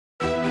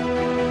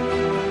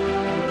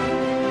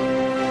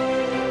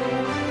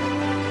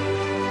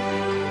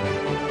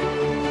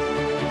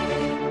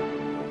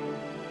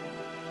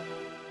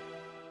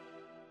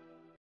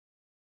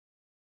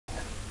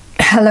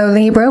Hello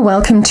Libra,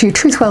 welcome to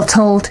Truth Well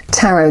Told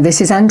Tarot. This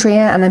is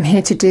Andrea and I'm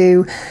here to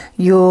do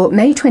your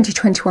May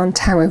 2021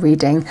 tarot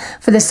reading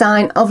for the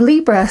sign of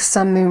Libra,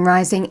 Sun, Moon,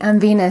 Rising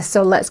and Venus.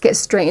 So let's get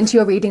straight into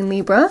your reading,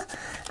 Libra,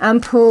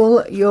 and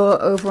pull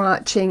your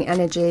overarching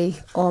energy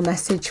or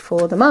message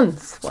for the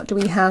month. What do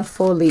we have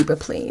for Libra,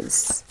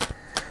 please?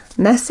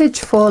 Message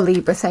for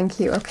Libra, thank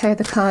you. Okay,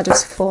 the card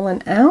has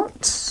fallen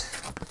out.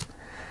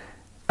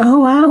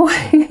 Oh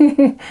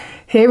wow.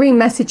 Hearing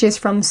messages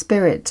from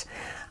Spirit.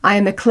 I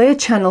am a clear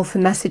channel for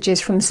messages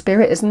from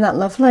Spirit. Isn't that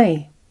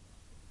lovely?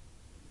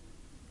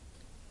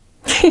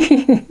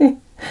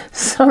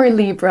 Sorry,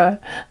 Libra.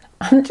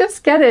 I'm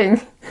just getting...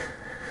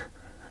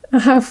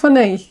 How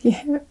funny.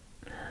 Yeah.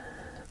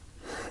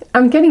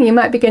 I'm getting you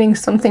might be getting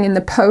something in the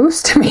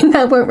post. I mean,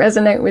 that won't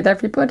resonate with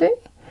everybody.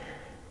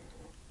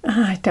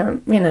 I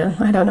don't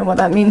know what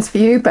that means for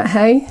you, but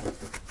hey,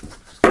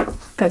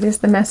 that is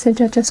the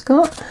message I just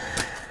got.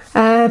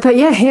 But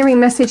yeah,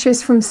 hearing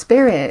messages from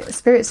Spirit.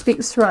 Spirit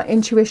speaks through our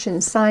intuition,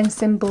 signs,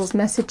 symbols,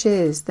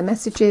 messages. The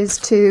messages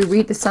to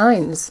read the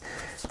signs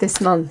this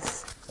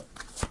month.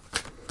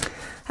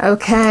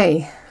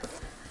 Okay.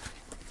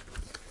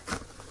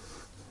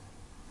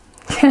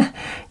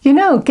 You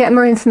know, get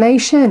more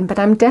information, but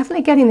I'm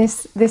definitely getting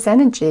this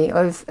energy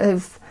of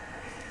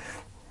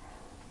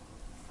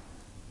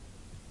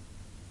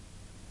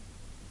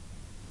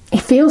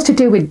it feels to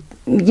do with,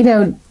 you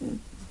know,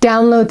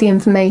 download the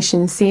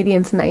information, see the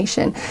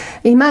information.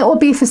 It might well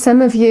be for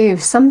some of you,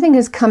 something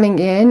is coming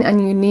in and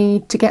you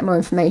need to get more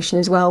information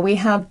as well. We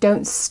have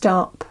don't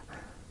stop.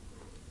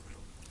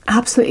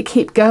 Absolutely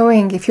keep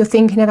going. If you're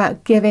thinking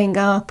about giving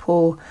up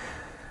or,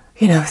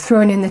 you know,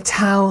 throwing in the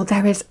towel,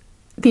 there is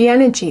the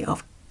energy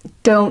of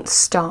don't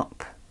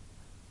stop,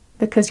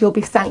 because you'll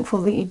be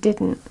thankful that you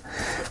didn't.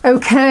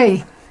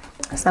 Okay,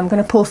 so I'm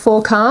going to pull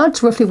 4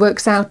 cards. Roughly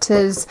works out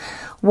as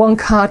 1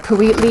 card per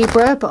week,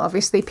 Libra, but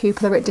obviously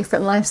people are at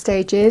different life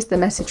stages. The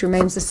message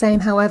remains the same,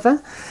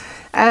 however.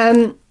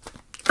 And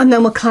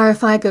then we'll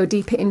clarify, go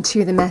deeper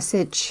into the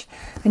message.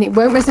 And it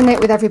won't resonate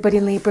with everybody,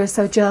 Libra,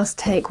 so just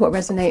take what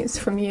resonates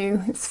from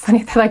you. It's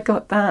funny that I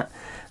got that.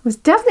 I was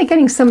definitely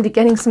getting somebody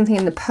getting something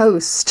in the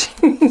post.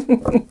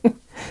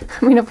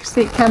 I mean,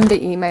 obviously it can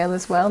be email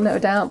as well, no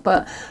doubt,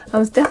 but I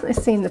was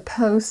definitely seeing the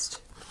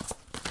post.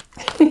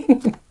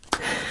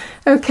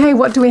 Okay,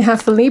 what do we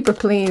have for Libra,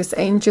 please?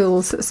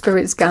 Angels,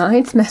 Spirits,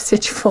 Guides,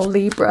 message for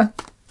Libra.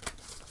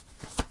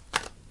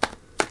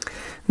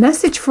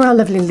 Message for our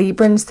lovely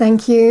Librans,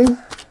 thank you,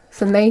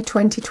 for May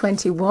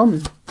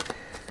 2021.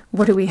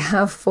 What do we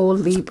have for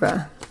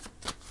Libra?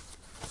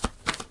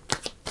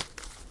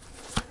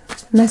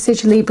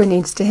 Message Libra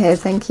needs to hear,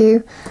 thank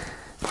you.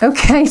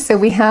 Okay, so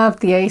we have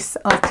the Ace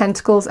of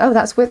Pentacles. Oh,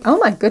 that's with, oh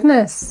my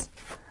goodness.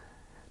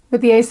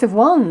 With the Ace of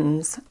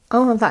Wands.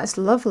 Oh, that's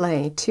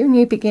lovely. 2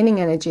 new beginning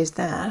energies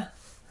there.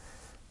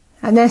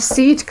 And they're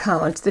seed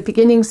cards, the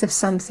beginnings of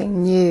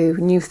something new.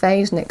 New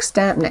phase, next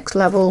step, next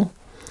level.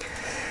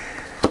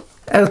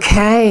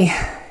 Okay.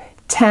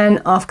 10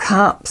 of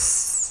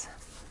Cups.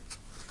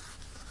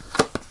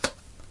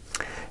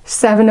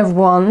 7 of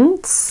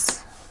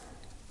Wands.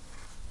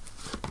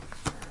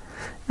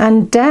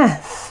 And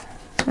Death.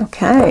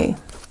 Okay.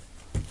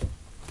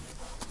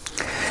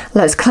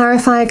 Let's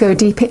clarify, go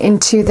deeper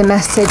into the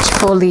message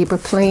for Libra,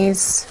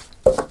 please.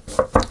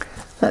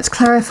 Let's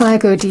clarify,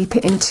 go deeper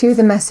into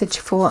the message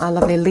for our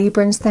lovely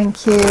Librans,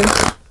 thank you.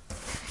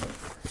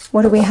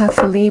 What do we have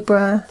for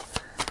Libra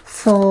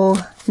for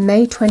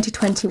May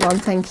 2021?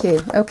 Thank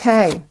you.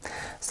 Okay,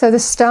 so the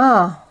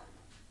Star.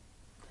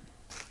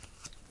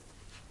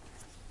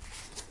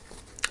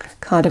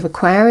 Card of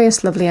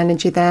Aquarius, lovely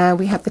energy there.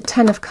 We have the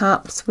 10 of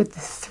Cups with the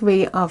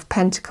 3 of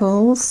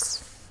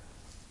Pentacles.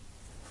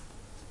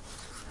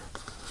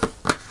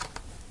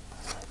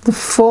 The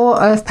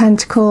 4 of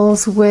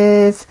Pentacles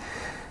with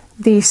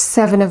the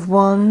 7 of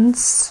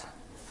Wands.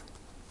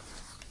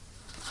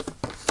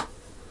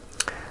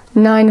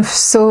 9 of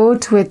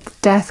Swords with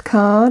Death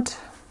card.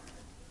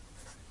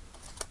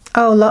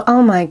 Oh, look,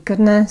 oh my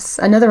goodness,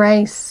 another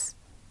Ace.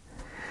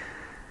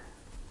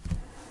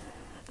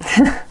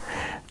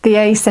 The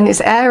Ace, and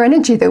it's air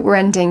energy that we're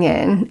ending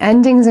in.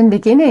 Endings and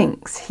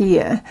beginnings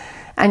here.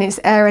 And it's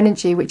air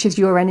energy, which is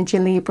your energy,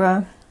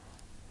 Libra.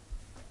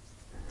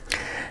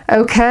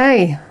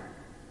 Okay,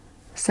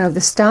 so the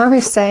Star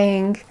is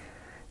saying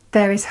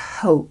there is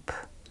hope.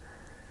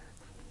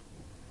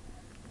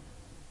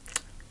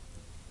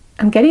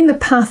 I'm getting the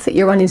path that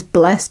you're on is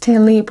blessed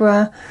here,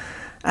 Libra.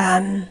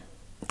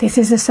 This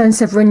is a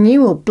sense of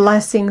renewal,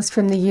 blessings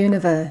from the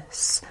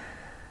universe.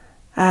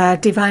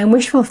 Divine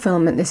wish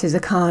fulfillment, this is a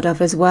card of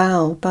as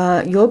well.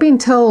 But you're being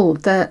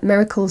told that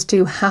miracles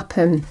do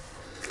happen.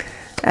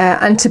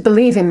 And to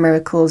believe in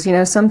miracles, you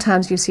know,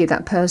 sometimes you see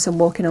that person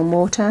walking on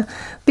water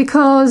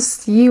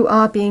because you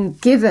are being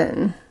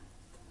given,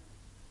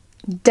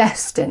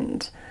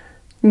 destined,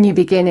 new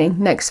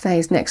beginning, next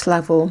phase, next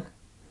level.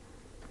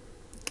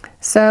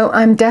 So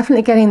I'm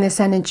definitely getting this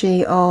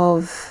energy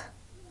of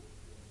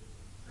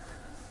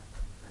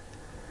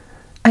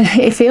And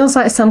it feels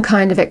like some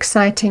kind of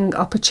exciting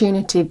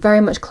opportunity, very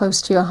much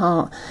close to your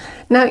heart.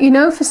 Now, you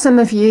know, for some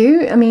of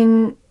you, I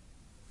mean,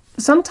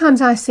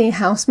 sometimes I see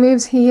house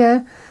moves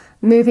here,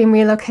 moving,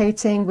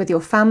 relocating with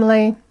your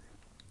family.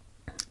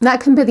 That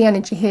can be the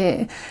energy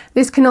here.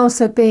 This can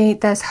also be,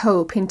 there's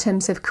hope in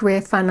terms of career,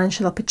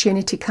 financial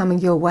opportunity coming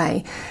your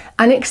way.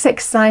 And it's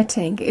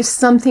exciting. It's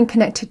something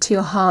connected to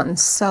your heart and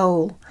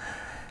soul.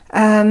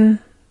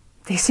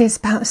 This is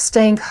about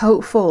staying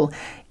hopeful.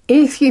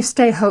 If you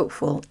stay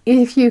hopeful,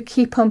 if you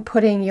keep on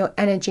putting your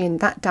energy in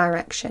that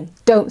direction,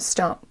 don't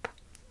stop.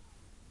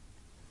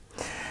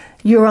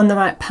 You're on the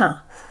right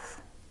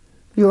path.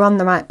 You're on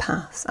the right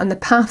path. And the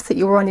path that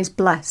you're on is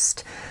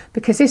blessed,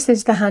 because this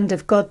is the hand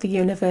of God, the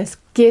universe,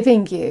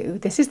 giving you.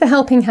 This is the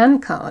helping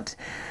hand card.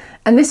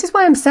 And this is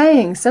why I'm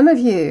saying, some of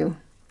you,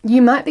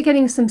 you might be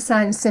getting some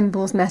signs,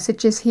 symbols,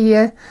 messages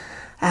here.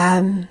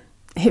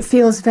 It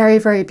feels very,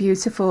 very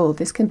beautiful.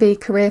 This can be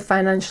career,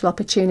 financial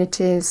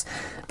opportunities,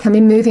 can be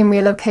moving,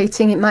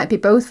 relocating. It might be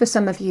both for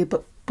some of you,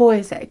 but boy,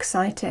 is it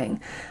exciting.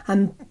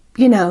 And,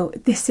 you know,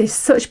 this is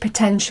such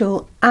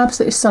potential,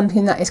 absolutely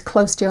something that is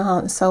close to your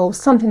heart and soul,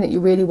 something that you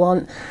really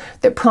want,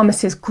 that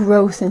promises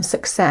growth and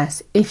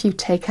success if you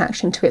take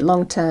action to it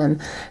long term.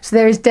 So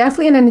there is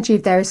definitely an energy,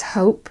 there is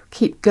hope.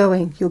 Keep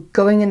going. You're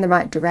going in the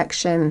right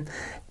direction.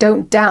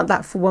 Don't doubt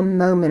that for one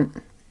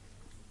moment.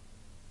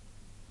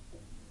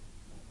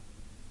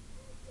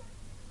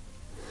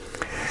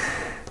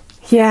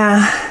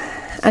 Yeah,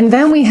 and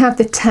then we have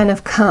the 10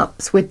 of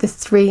Cups with the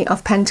 3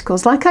 of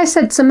Pentacles. Like I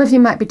said, some of you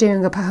might be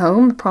doing up a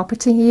home, a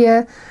property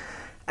here.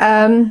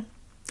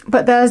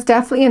 But there's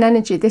definitely an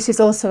energy. This is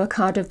also a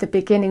card of the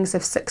beginnings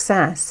of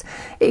success.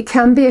 It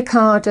can be a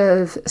card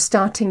of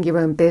starting your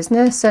own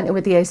business, certainly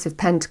with the Ace of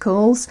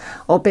Pentacles,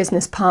 or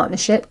business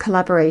partnership,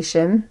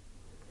 collaboration.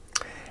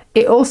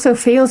 It also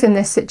feels in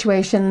this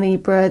situation,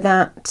 Libra,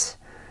 that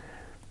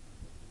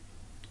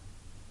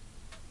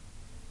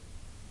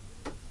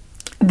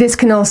this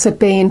can also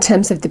be in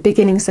terms of the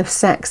beginnings of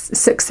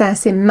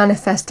success in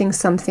manifesting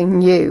something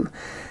new.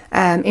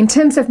 In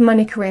terms of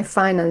money, career,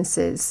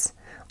 finances,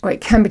 or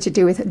it can be to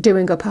do with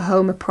doing up a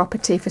home, a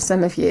property for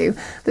some of you.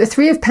 But the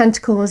 3 of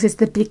Pentacles is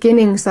the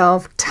beginnings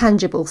of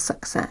tangible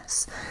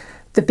success.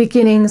 The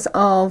beginnings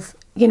of,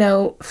 you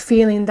know,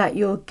 feeling that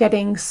you're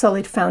getting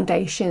solid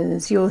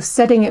foundations. You're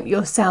setting up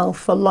yourself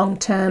for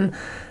long-term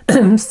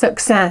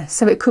success.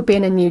 So it could be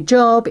in a new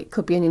job. It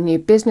could be in a new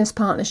business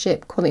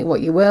partnership, call it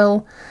what you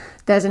will.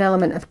 There's an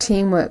element of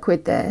teamwork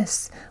with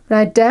this. But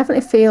I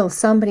definitely feel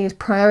somebody is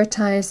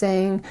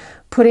prioritizing,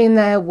 putting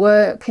their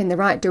work in the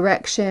right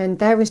direction.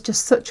 There is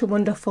just such a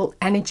wonderful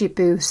energy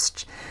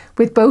boost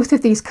with both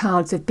of these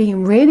cards of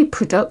being really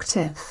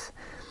productive.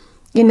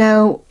 You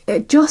know,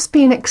 just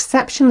being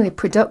exceptionally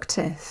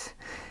productive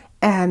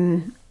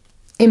in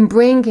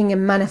bringing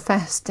and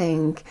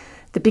manifesting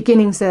the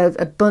beginnings of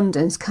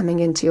abundance coming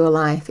into your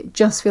life. It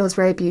just feels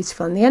very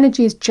beautiful. And the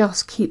energies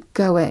just keep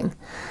going.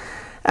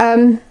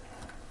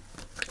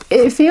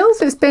 It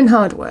feels it's been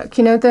hard work.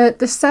 You know,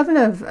 the 7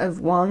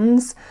 of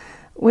Wands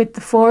with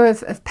the 4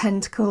 of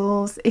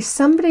Pentacles is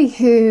somebody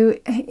who,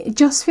 it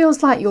just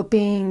feels like you're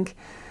getting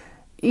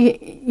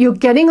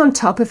on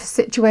top of a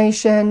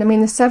situation. I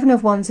mean, the 7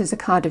 of Wands is a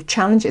card of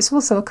challenge. It's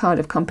also a card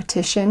of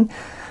competition.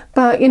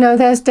 But, you know,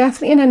 there's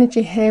definitely an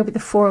energy here with the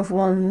 4 of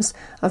Wands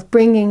of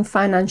bringing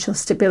financial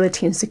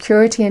stability and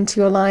security into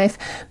your life.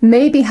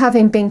 Maybe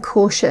having been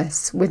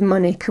cautious with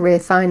money, career,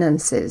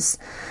 finances.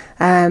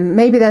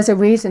 Maybe there's a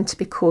reason to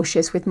be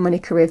cautious with money,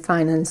 career,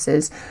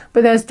 finances.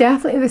 But there's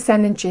definitely this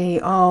energy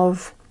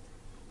of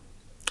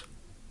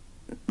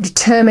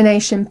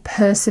determination,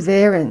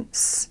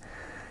 perseverance,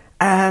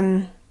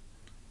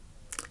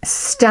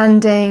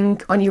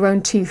 standing on your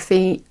own 2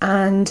 feet,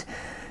 and,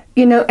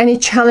 you know, any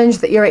challenge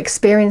that you're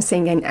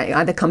experiencing, in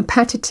either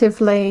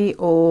competitively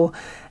or,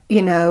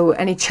 you know,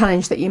 any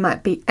challenge that you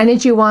might be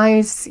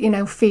energy-wise, you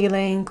know,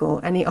 feeling,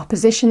 or any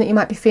opposition that you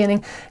might be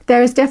feeling,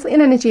 there is definitely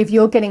an energy of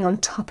you're getting on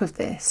top of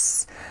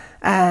this.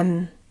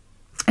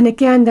 And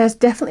again, there's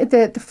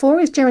definitely the 4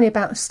 is generally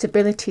about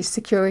stability,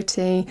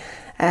 security,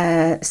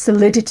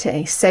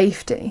 solidity,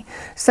 safety.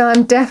 So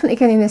I'm definitely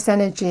getting this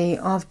energy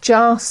of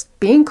just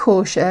being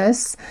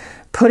cautious,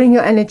 putting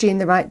your energy in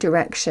the right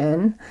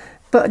direction,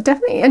 but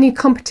definitely any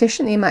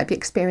competition that you might be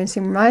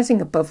experiencing,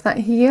 rising above that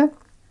here.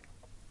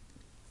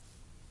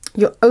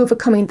 You're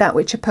overcoming that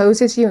which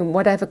opposes you in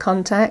whatever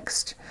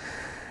context.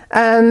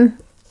 And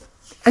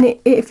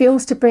it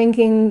feels to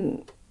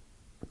bringing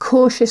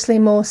cautiously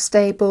more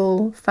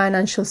stable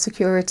financial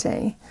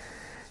security.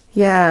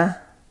 Yeah.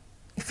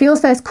 It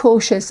feels there's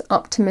cautious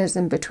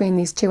optimism between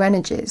these 2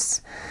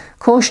 energies.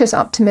 Cautious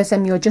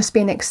optimism, you're just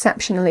being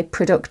exceptionally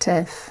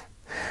productive.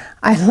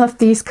 I love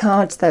these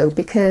cards though,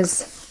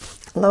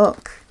 because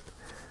look,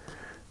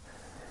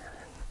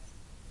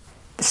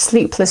 the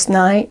sleepless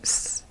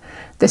nights,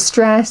 the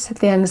stress,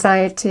 the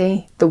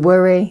anxiety, the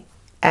worry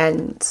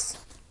ends.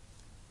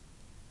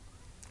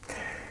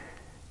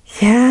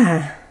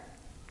 Yeah.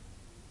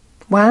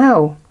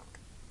 Wow.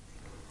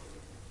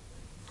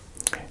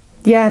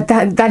 Yeah,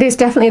 that is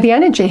definitely the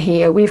energy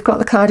here. We've got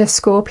the card of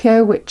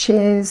Scorpio, which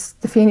is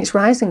the Phoenix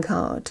Rising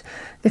card.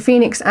 The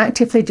Phoenix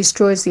actively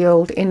destroys the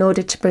old in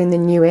order to bring the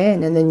new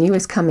in, and the new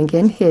is coming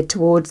in here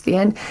towards the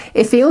end.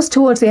 It feels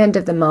towards the end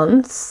of the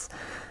month.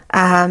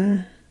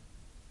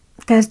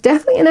 There's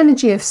definitely an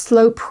energy of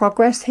slow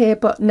progress here,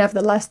 but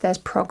nevertheless there's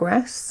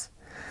progress.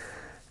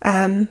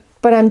 But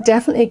I'm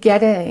definitely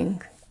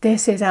getting,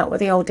 this is out with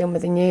the old, in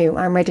with the new.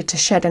 I'm ready to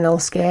shed an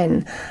old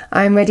skin.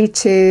 I'm ready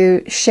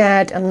to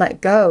shed and let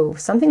go.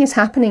 Something is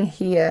happening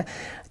here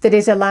that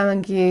is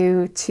allowing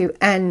you to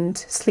end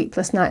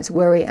sleepless nights,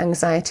 worry,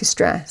 anxiety,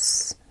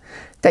 stress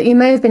that you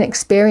may have been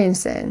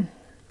experiencing.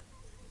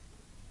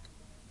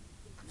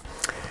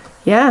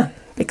 Yeah,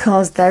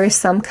 because there is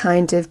some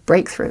kind of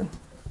breakthrough.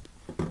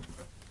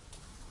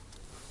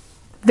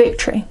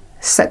 Victory,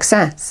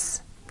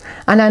 success.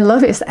 And I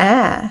love it's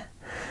air.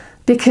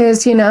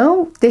 Because, you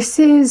know, this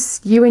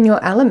is you in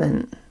your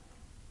element.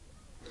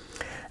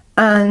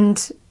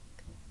 And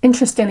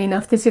interestingly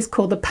enough, this is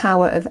called the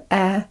Power of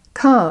Air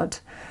card.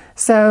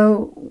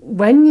 So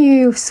when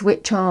you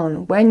switch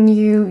on, when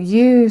you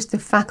use the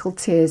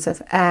faculties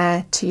of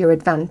air to your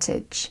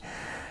advantage,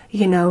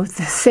 you know,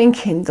 the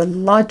thinking, the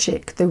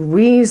logic, the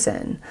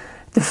reason,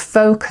 the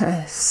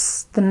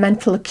focus, the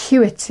mental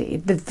acuity,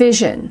 the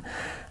vision,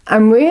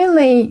 and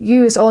really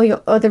use all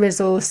your other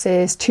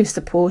resources to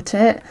support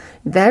it,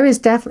 there is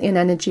definitely an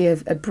energy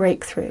of a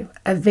breakthrough,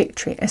 a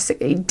victory.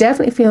 It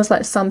definitely feels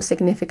like some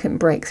significant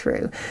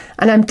breakthrough.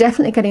 And I'm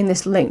definitely getting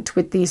this linked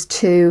with these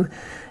two,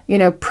 you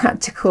know,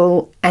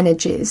 practical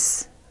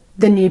energies.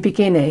 The new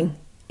beginning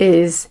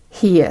is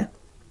here.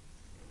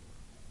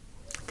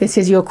 This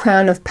is your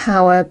crown of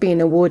power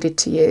being awarded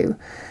to you.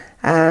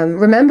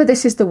 Remember,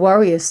 this is the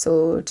warrior's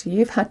sword.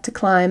 You've had to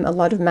climb a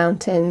lot of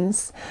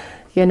mountains.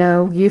 You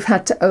know, you've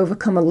had to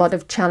overcome a lot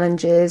of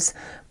challenges,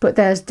 but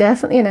there's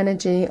definitely an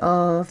energy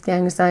of the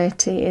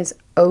anxiety is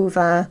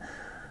over,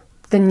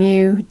 the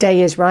new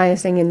day is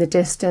rising in the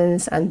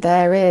distance, and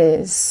there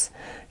is,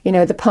 you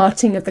know, the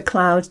parting of the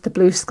clouds, the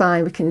blue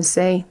sky we can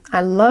see.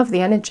 I love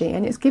the energy,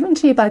 and it's given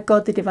to you by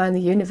God, the divine,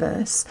 the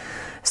universe.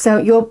 So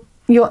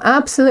you're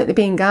absolutely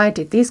being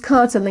guided. These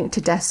cards are linked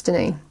to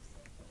destiny,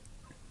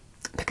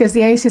 because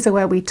the ACES are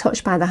where we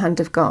touch by the hand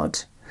of God.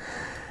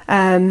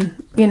 You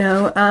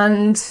know,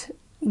 and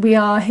we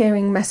are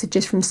hearing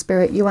messages from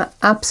Spirit. You are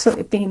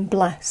absolutely being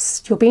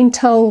blessed. You're being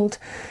told,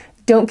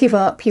 don't give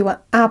up. You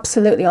are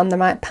absolutely on the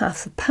right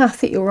path. The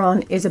path that you're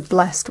on is a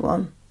blessed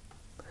one.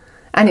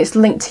 And it's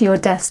linked to your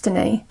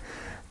destiny.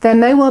 There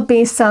may well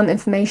be some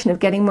information of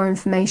getting more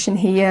information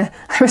here.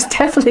 I was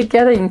definitely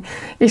getting,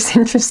 it's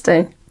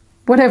interesting,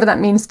 whatever that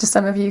means to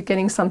some of you,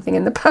 getting something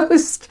in the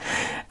post.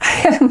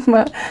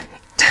 But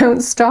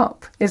don't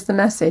stop is the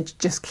message.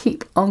 Just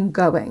keep on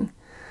going.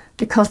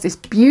 Because this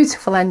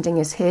beautiful ending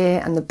is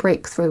here and the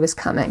breakthrough is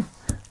coming.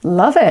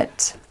 Love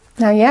it.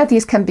 Now, yeah,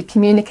 these can be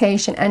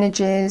communication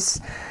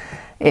energies.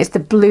 It's the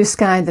blue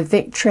sky, the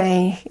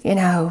victory, you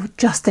know,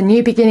 just the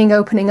new beginning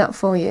opening up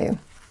for you.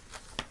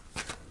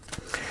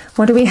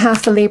 What do we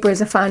have for Libra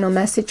as a final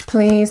message,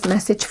 please?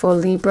 Message for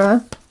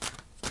Libra.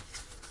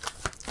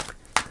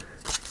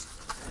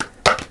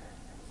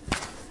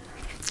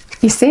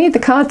 You see, the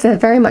cards are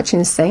very much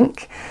in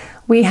sync.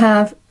 We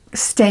have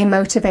stay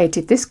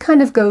motivated. This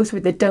kind of goes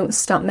with the don't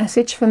stop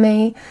message for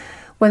me.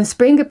 When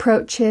spring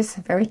approaches,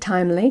 very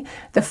timely,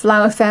 the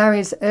flower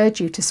fairies urge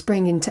you to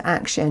spring into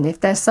action. If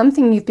there's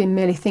something you've been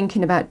merely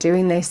thinking about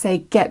doing, they say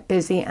get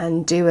busy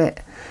and do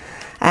it.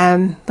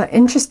 But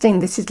interesting,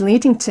 this is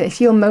leading to, if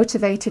you're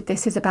motivated,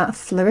 this is about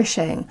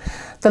flourishing.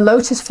 The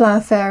lotus flower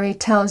fairy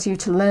tells you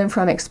to learn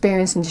from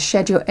experience and to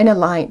shed your inner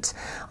light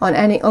on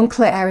any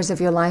unclear areas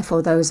of your life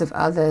or those of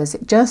others.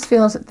 It just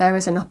feels that there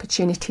is an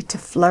opportunity to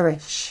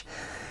flourish.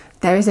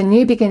 There is a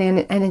new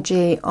beginning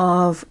energy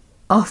of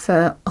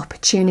offer,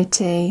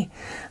 opportunity.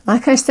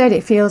 Like I said,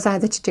 it feels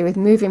either to do with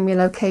moving,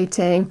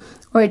 relocating,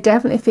 or it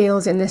definitely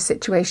feels in this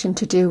situation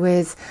to do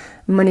with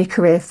money,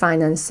 career,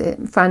 finance,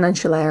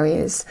 financial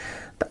areas.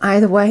 But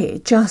either way,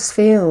 it just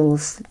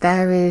feels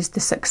there is the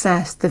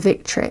success, the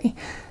victory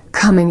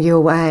coming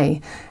your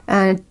way.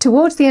 And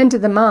towards the end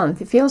of the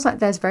month, it feels like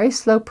there's very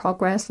slow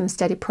progress and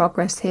steady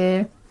progress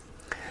here.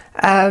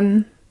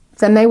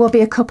 There may well be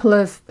a couple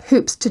of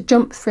hoops to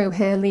jump through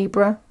here,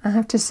 Libra, I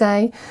have to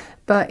say,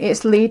 but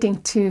it's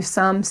leading to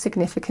some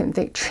significant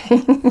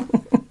victory.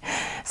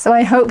 So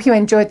I hope you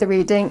enjoyed the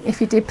reading. If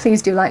you did,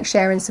 please do like,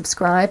 share and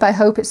subscribe. I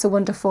hope it's a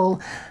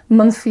wonderful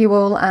month for you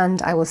all,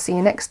 and I will see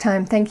you next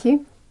time. Thank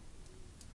you.